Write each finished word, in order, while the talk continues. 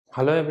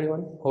Hello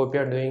everyone, hope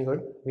you are doing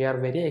good. We are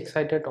very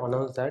excited to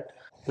announce that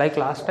like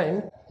last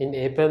time in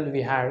April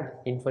we had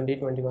in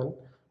 2021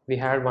 we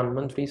had 1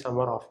 month free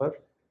summer offer.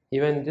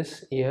 Even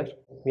this year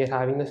we are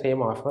having the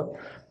same offer,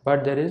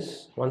 but there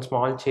is one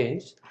small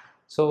change.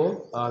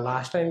 So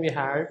last time we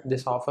had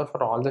this offer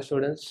for all the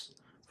students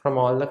from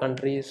all the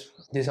countries.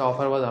 This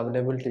offer was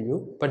available to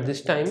you, but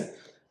this time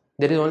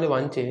there is only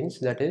one change,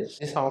 that is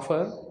this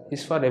offer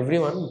is for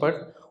everyone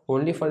but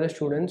only for the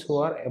students who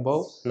are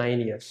above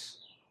 9 years.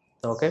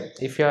 Okay,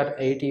 if you are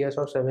 8 years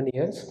or 7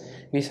 years,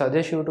 we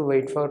suggest you to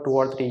wait for 2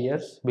 or 3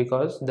 years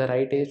because the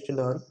right age to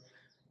learn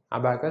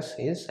abacus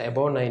is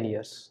above 9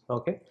 years.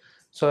 Okay,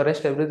 so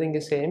rest everything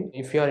is same.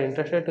 If you are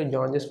interested to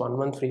join this 1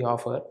 month free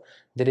offer,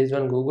 there is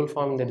one Google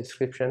form in the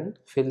description.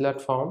 Fill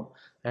that form,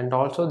 and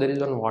also there is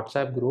one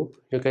WhatsApp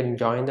group. You can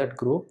join that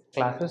group.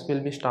 Classes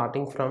will be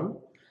starting from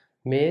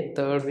May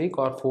 3rd week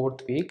or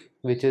 4th week,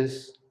 which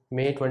is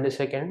May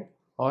 22nd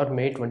or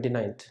May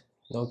 29th.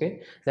 Okay,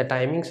 the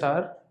timings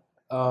are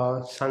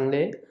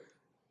Sunday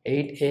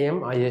 8 a.m.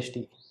 IST.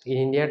 In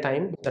India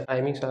time, the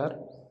timings are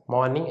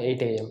morning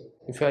 8 a.m.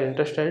 If you are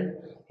interested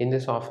in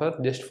this offer,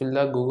 just fill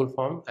the Google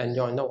form and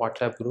join the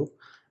WhatsApp group.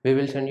 We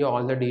will send you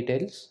all the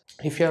details.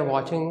 If you are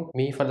watching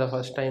me for the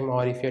first time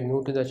or if you are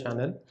new to the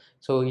channel,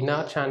 so in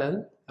our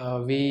channel,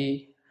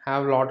 we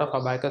have a lot of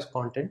abacus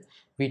content.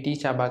 We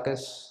teach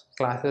abacus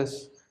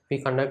classes,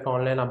 we conduct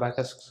online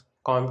abacus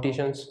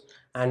competitions,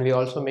 and we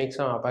also make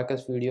some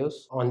abacus videos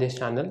on this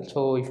channel.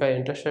 So if you are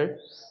interested,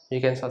 you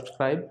can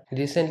subscribe.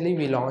 Recently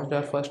we launched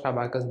our first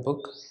abacus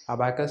book,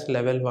 Abacus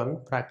Level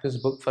 1 Practice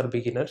Book for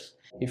Beginners.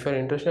 If you are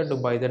interested to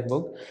buy that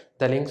book,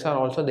 the links are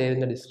also there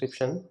in the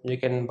description. You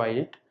can buy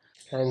it.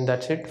 And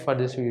that's it for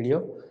this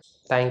video.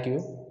 Thank you.